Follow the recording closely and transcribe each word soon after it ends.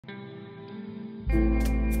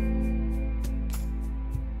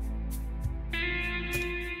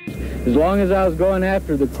As long as I was going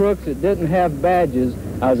after the crooks that didn't have badges,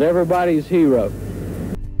 I was everybody's hero.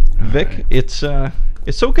 Vic, it's so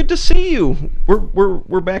good to see you.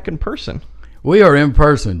 We're back in person. We are in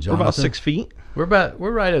person, Jonathan. We're about 6 feet. We're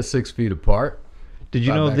right at 6 feet apart. Did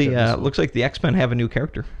you know looks like the X-Men have a new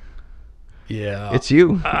character? Yeah. It's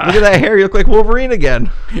you. Look at that hair. You look like Wolverine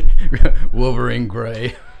again. Wolverine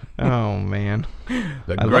gray. Oh, man.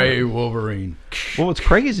 The gray Wolverine. Well, what's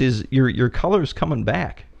crazy is your color's coming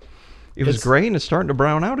back. It was gray and it's starting to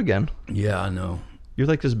brown out again. Yeah, I know. You're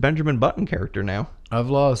like this Benjamin Button character now. I've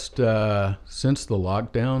lost, since the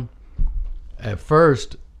lockdown, at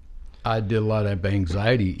first I did a lot of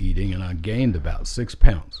anxiety eating and I gained about 6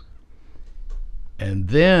 pounds. And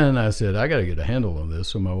then I said, I got to get a handle on this.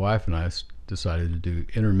 So my wife and I decided to do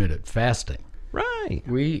intermittent fasting. Right.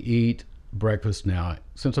 We eat breakfast now.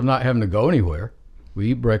 Since I'm not having to go anywhere,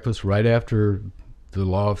 we eat breakfast right after the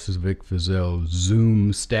Law Offices of Vic Feazell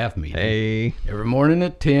Zoom staff meeting. Hey. Every morning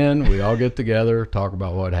at 10, we all get together, talk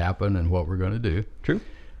about what happened and what we're going to do. True.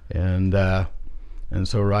 And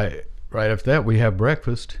so right after that, we have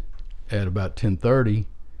breakfast at about 10:30.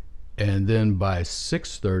 And then by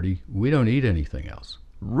 6:30, we don't eat anything else.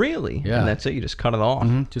 Really? Yeah. And that's it? You just cut it off?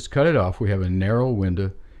 Mm-hmm. Just cut it off. We have a narrow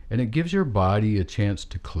window, and it gives your body a chance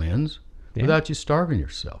to cleanse without you starving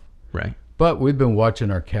yourself. Right. But we've been watching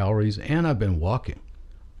our calories, and I've been walking.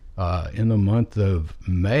 In the month of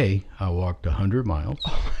May, I walked 100 miles.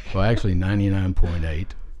 Well, actually 99.8.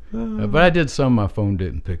 But I did some my phone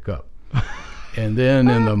didn't pick up. And then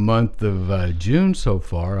in the month of June so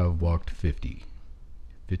far, I've walked 50.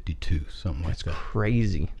 52, something like that. That's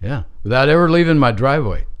crazy. Yeah, without ever leaving my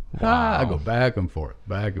driveway. Wow. I go back and forth.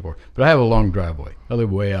 But I have a long driveway. I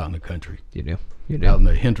live way out in the country. You do. You do. Out in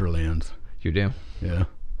the hinterlands. You do. Yeah.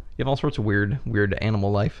 You have all sorts of weird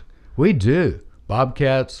animal life. We do.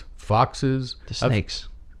 Bobcats, foxes. The snakes.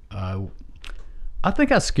 I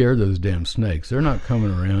think I scared those damn snakes. They're not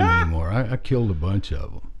coming around anymore. I killed a bunch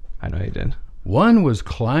of them. I know you did. One was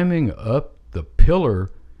climbing up the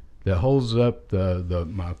pillar that holds up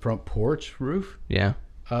my front porch roof. Yeah.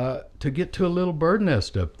 To get to a little bird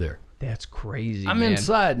nest up there. That's crazy. I'm man.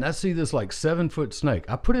 inside and I see this like 7-foot snake.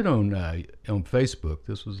 I put it on Facebook.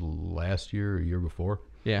 This was last year or year before.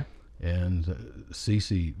 Yeah. And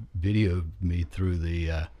Cece videoed me through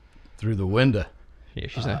the window. Yeah,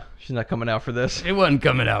 she's not coming out for this. It wasn't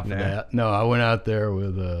coming out for that. No, I went out there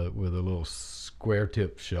with a little square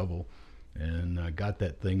tip shovel. And I got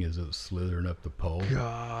that thing as it was slithering up the pole.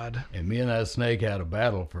 God. And me and that snake had a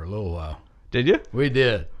battle for a little while. Did you? We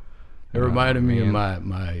did. It reminded me of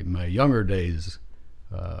my younger days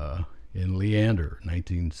in Leander,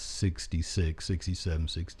 1966, 67,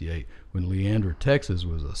 68, when Leander, Texas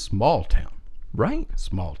was a small town. Right.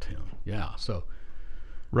 Small town, yeah. So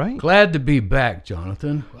right. Glad to be back,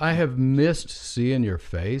 Jonathan. I have missed seeing your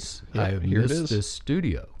face. Yep, I have missed this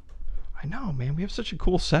studio. I know, man. We have such a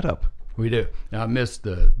cool setup. We do. Now, I missed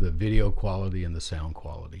the video quality and the sound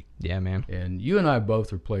quality. Yeah, man. And you and I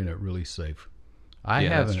both are playing it really safe. I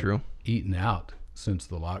haven't eaten out since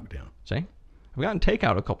the lockdown. See? I've gotten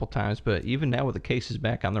takeout a couple times, but even now with the cases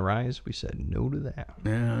back on the rise, we said no to that.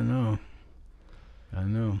 Yeah, I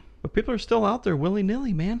know. But people are still out there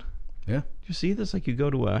willy-nilly, man. Yeah. You see this? Like you go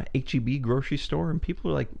to a H-E-B grocery store and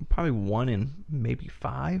people are like probably 1 in maybe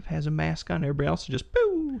 5 has a mask on. Everybody else is just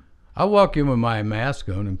boo. I walk in with my mask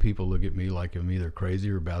on and people look at me like I'm either crazy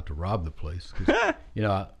or about to rob the place. You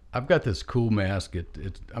know, I've got this cool mask.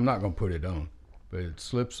 I'm not going to put it on, but it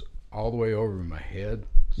slips all the way over my head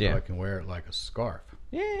so I can wear it like a scarf.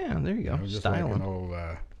 Yeah, there you go. Just Styling. like an old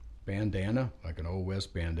bandana, like an old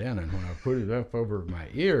West bandana. And when I put it up over my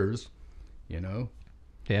ears, you know.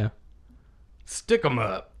 Yeah. Stick them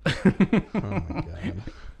up. Oh, my God.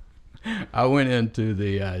 I went into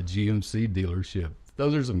the GMC dealership.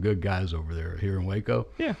 Those are some good guys over there here in Waco.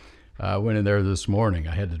 Yeah. I went in there this morning.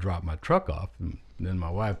 I had to drop my truck off, and then my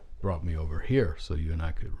wife brought me over here so you and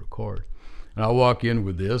I could record. And I walk in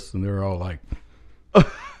with this, and they're all like,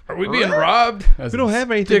 "Are we being robbed?" We don't have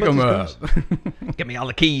anything. Stick them up. Give me all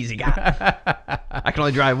the keys you got. I can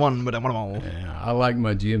only drive one, but I want them all. Yeah, I like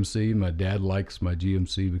my GMC. My dad likes my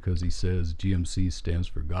GMC because he says GMC stands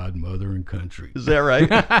for God, Mother, and Country. Is that right?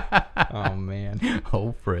 Oh, man.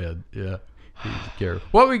 Old Fred, yeah.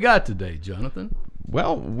 What we got today, Jonathan?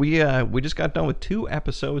 Well, we just got done with 2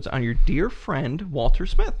 episodes on your dear friend, Walter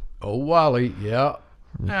Smith. Oh, Wally, yeah.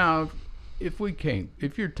 Now, if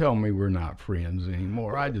you're telling me we're not friends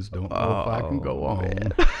anymore, I just don't know if I can go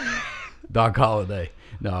on. Doc Holliday.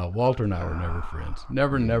 No, Walter and I were never friends.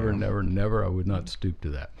 Never. I would not stoop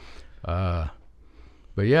to that.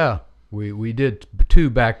 But yeah, We did 2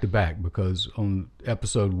 back to back because on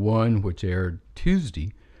episode 1, which aired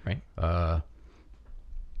Tuesday, Right. I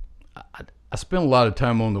spent a lot of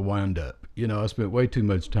time on the wind up. I spent way too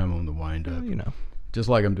much time on the wind up. Just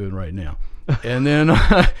like I'm doing right now. And then,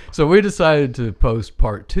 so we decided to post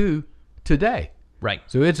part 2 today. Right.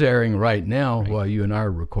 So it's airing right now while you and I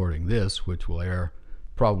are recording this, which will air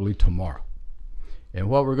probably tomorrow. And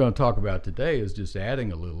what we're going to talk about today is just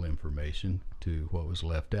adding a little information to what was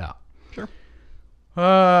left out. Sure.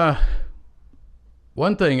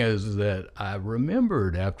 One thing is that I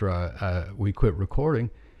remembered after we quit recording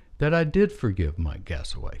that I did forgive Mike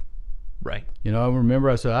Gasaway. Right. I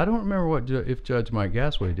remember I said, I don't remember if Judge Mike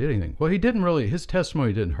Gasaway did anything. Well, he didn't really. His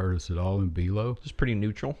testimony didn't hurt us at all in Belo. Just pretty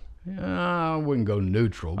neutral. I wouldn't go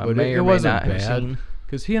neutral, but may it or may wasn't not have bad seen.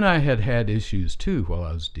 because he and I had issues too while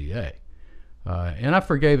I was DA. And I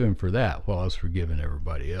forgave him for that while I was forgiving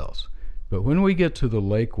everybody else. But when we get to the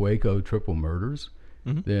Lake Waco triple murders,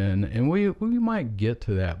 then, and we might get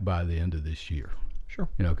to that by the end of this year. Sure.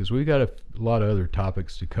 Because we got a lot of other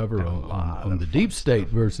topics to cover on the deep state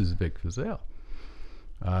versus Vic Feazell.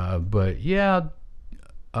 But yeah,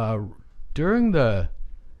 during it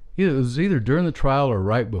was either during the trial or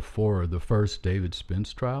right before the first David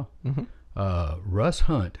Spence trial, Russ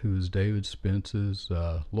Hunt, who is David Spence's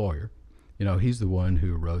lawyer, he's the one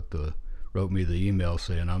who wrote me the email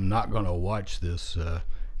saying, I'm not going to watch this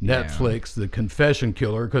Netflix, The Confession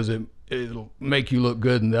Killer, because it'll make you look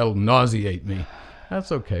good and that'll nauseate me.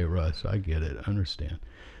 That's okay, Russ. I get it. I understand.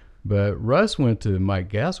 But Russ went to Mike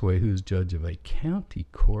Gasaway, who's judge of a county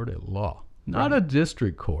court at law, not a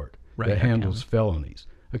district court that handles felonies,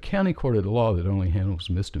 a county court at law that only handles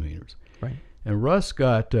misdemeanors. Right. And Russ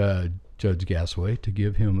got Judge Gasaway to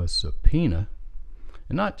give him a subpoena,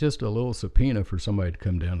 and not just a little subpoena for somebody to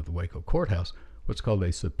come down to the Waco courthouse, what's called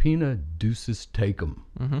a subpoena ducis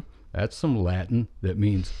tecum. That's some Latin that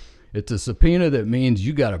means, it's a subpoena that means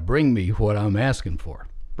you got to bring me what I'm asking for.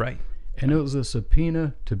 Right. And it was a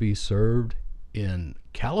subpoena to be served in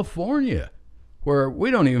California, where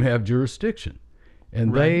we don't even have jurisdiction.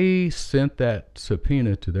 And they sent that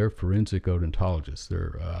subpoena to their forensic odontologist,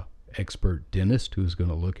 their expert dentist, who's going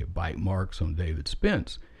to look at bite marks on David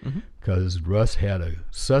Spence, because Russ had a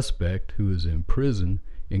suspect who was in prison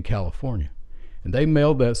in California. And they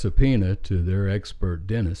mailed that subpoena to their expert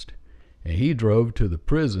dentist, and he drove to the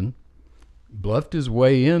prison, bluffed his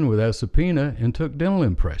way in with that subpoena, and took dental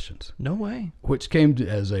impressions. No way. Which came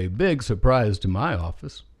as a big surprise to my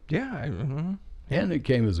office. Yeah. And it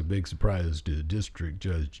came as a big surprise to District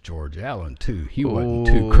Judge George Allen, too. He wasn't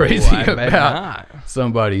too crazy about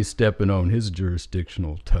somebody stepping on his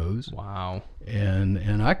jurisdictional toes. Wow.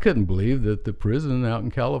 And I couldn't believe that the prison out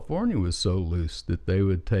in California was so loose that they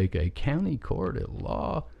would take a county court at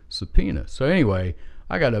law subpoena. So anyway,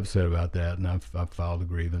 I got upset about that, and I filed a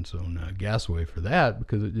grievance on Gasaway for that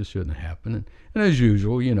because it just shouldn't happen. And as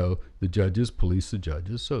usual, the judges police the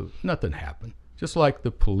judges, so nothing happened. Just like the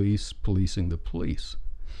police policing the police.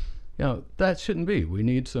 That shouldn't be. We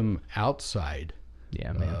need some outside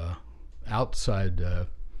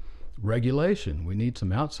regulation. We need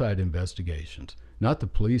some outside investigations, not the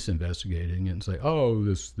police investigating it and say, oh,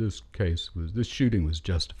 this shooting was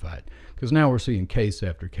justified. Because now we're seeing case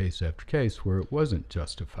after case after case where it wasn't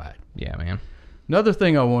justified. Yeah, man. Another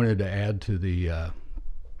thing I wanted to add to the,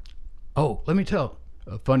 let me tell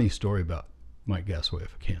a funny story about Mike Gasaway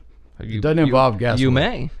if I can. It doesn't involve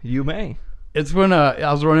Gasaway. You may. It's when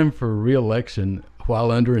I was running for re-election while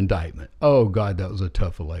under indictment. Oh, God, that was a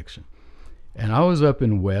tough election. And I was up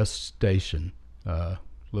in West Station,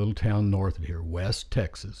 little town north of here, West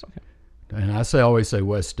Texas. Okay. And I always say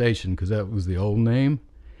West Station because that was the old name.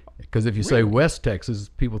 Because if you say West Texas,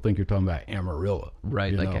 people think you're talking about Amarillo.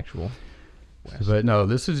 Right, actual west. But no,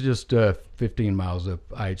 this is just 15 miles up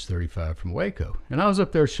IH-35 from Waco. And I was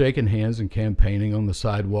up there shaking hands and campaigning on the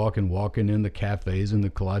sidewalk and walking in the cafes and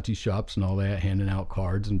the kolache shops and all that, handing out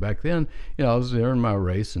cards. And back then, I was there in my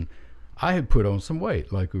race, and I had put on some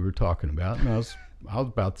weight like we were talking about. And I was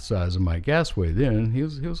about the size of Mike Gasaway then. He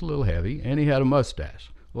was a little heavy, and he had a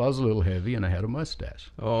mustache. Well, I was a little heavy, and I had a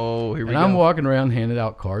mustache. Oh, here we go. And I'm walking around handing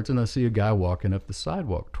out cards, and I see a guy walking up the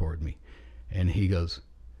sidewalk toward me. And he goes,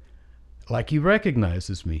 like he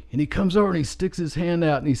recognizes me. And he comes over and he sticks his hand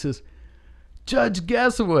out and he says, Judge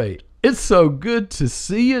Gasaway, it's so good to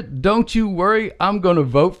see you. Don't you worry. I'm going to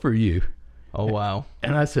vote for you. Oh, wow.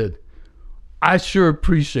 And I said, I sure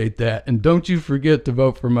appreciate that. And don't you forget to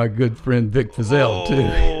vote for my good friend Vic Feazell, too.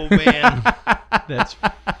 Oh, man. That's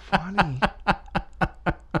funny.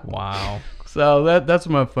 Wow. So that's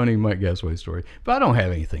my funny Mike Gasaway story. But I don't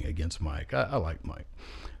have anything against Mike. I like Mike.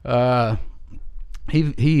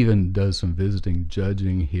 He even does some visiting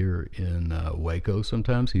judging here in Waco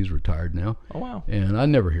sometimes. He's retired now. Oh, wow. And I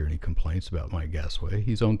never hear any complaints about my gasway.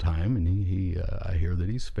 He's on time, and I hear that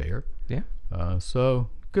he's fair. Yeah. So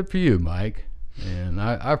good for you, Mike. And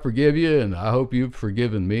I forgive you, and I hope you've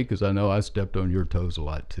forgiven me, because I know I stepped on your toes a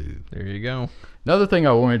lot too. There you go. Another thing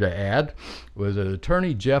I wanted to add was that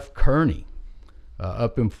Attorney Jeff Kearney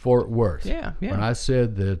up in Fort Worth. Yeah. When I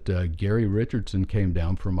said that Gary Richardson came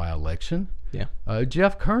down for my election, Yeah.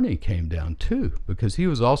 Jeff Kearney came down too, because he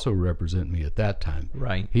was also representing me at that time.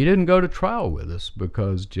 Right. He didn't go to trial with us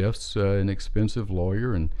because Jeff's an expensive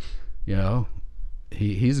lawyer, and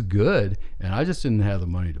he's good, and I just didn't have the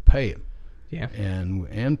money to pay him. Yeah.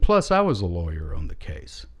 And plus I was a lawyer on the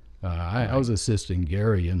case. I was assisting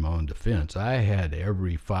Gary in my own defense. I had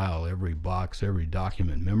every file, every box, every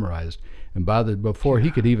document memorized, and before he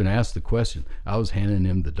could even ask the question, I was handing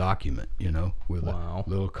him the document, with a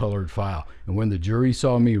little colored file. And when the jury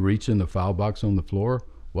saw me reach in the file box on the floor,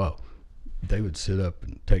 well, they would sit up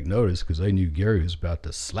and take notice, because they knew Gary was about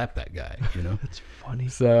to slap that guy. That's funny.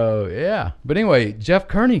 So yeah, but anyway, Jeff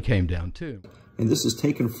Kearney came down too. And this is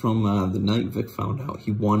taken from the night Vic found out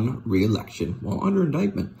he won re-election while under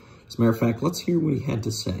indictment. As a matter of fact, let's hear what he had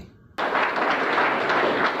to say.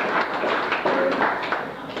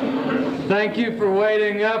 Thank you for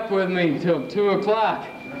waiting up with me till 2 o'clock.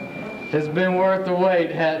 It's been worth the wait,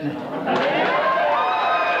 hasn't it?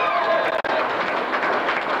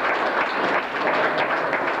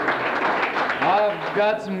 I've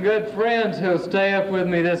got some good friends who'll stay up with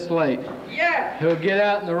me this late. Yeah. Who'll get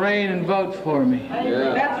out in the rain and vote for me.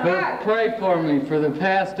 Yeah. That's right. Who'll pray for me for the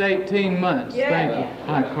past 18 months. Yeah. Thank you.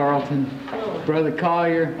 Hi, Carlton. Brother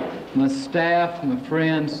Collier, my staff, my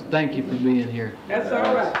friends, thank you for being here. That's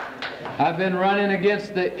all right. I've been running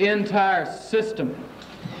against the entire system,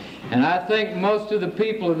 and I think most of the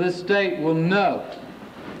people of this state will know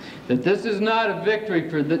that this is not a victory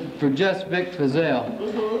for just Vic Feazell.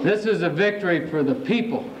 Mm-hmm. This is a victory for the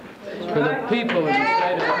people, for the people of the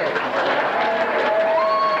state of Texas.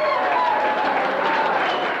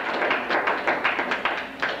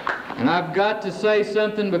 And I've got to say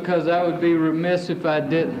something, because I would be remiss if I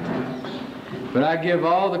didn't. But I give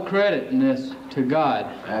all the credit in this to God.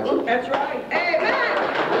 That's right. Amen.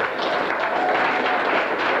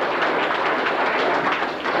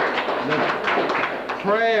 The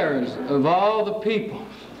prayers of all the people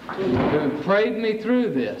who have prayed me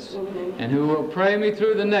through this, and who will pray me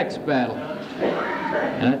through the next battle.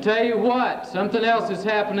 And I tell you what, something else is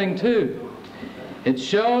happening too. It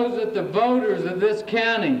shows that the voters of this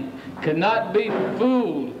county cannot be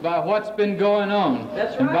fooled by what's been going on.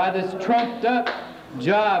 That's right. And by this trumped up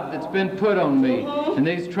job that's been put on me, and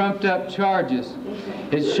these trumped up charges.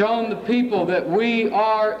 It's shown the people that we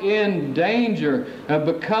are in danger of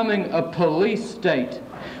becoming a police state.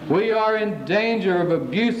 We are in danger of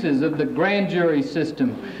abuses of the grand jury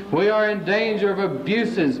system. We are in danger of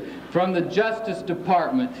abuses from the Justice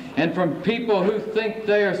Department, and from people who think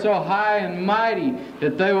they are so high and mighty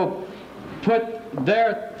that they will put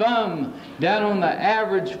their thumb down on the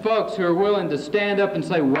average folks who are willing to stand up and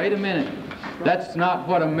say, wait a minute, that's not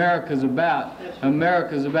what America's about.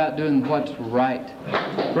 America's about doing what's right.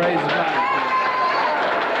 Praise God.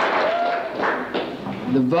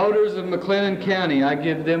 The voters of McLennan County, I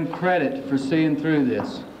give them credit for seeing through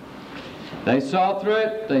this. They saw through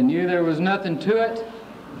it, they knew there was nothing to it,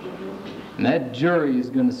 and that jury is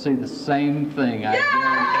going to see the same thing, I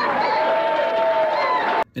guarantee.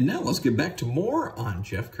 And now let's get back to more on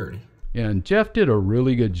Jeff Kearney. And Jeff did a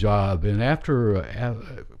really good job, and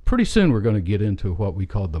after pretty soon we're going to get into what we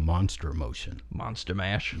call the monster motion. Monster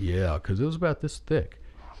mash. Yeah, because it was about this thick,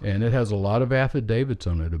 and it has a lot of affidavits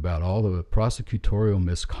on it about all the prosecutorial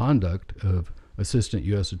misconduct of Assistant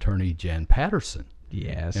U.S. Attorney Jan Patterson.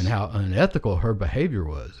 Yes. And how unethical her behavior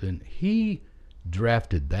was, and he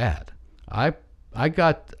drafted that.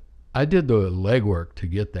 I did the legwork to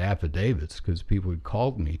get the affidavits, because people had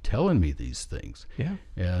called me telling me these things. Yeah.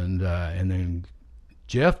 And then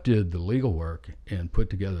Jeff did the legal work and put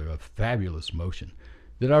together a fabulous motion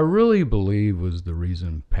that I really believe was the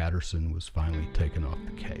reason Patterson was finally taken off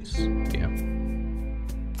the case. Yeah.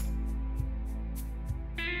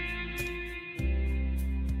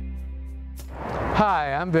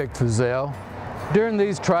 Hi, I'm Vic Feazell. During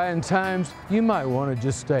these trying times, you might want to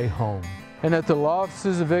just stay home. And at the law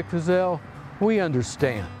offices of Vic Feazell, we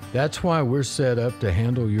understand. That's why we're set up to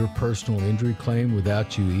handle your personal injury claim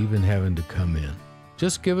without you even having to come in.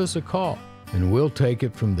 Just give us a call, and we'll take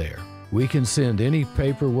it from there. We can send any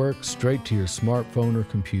paperwork straight to your smartphone or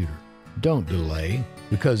computer. Don't delay,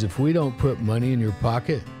 because if we don't put money in your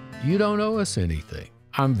pocket, you don't owe us anything.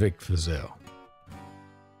 I'm Vic Feazell.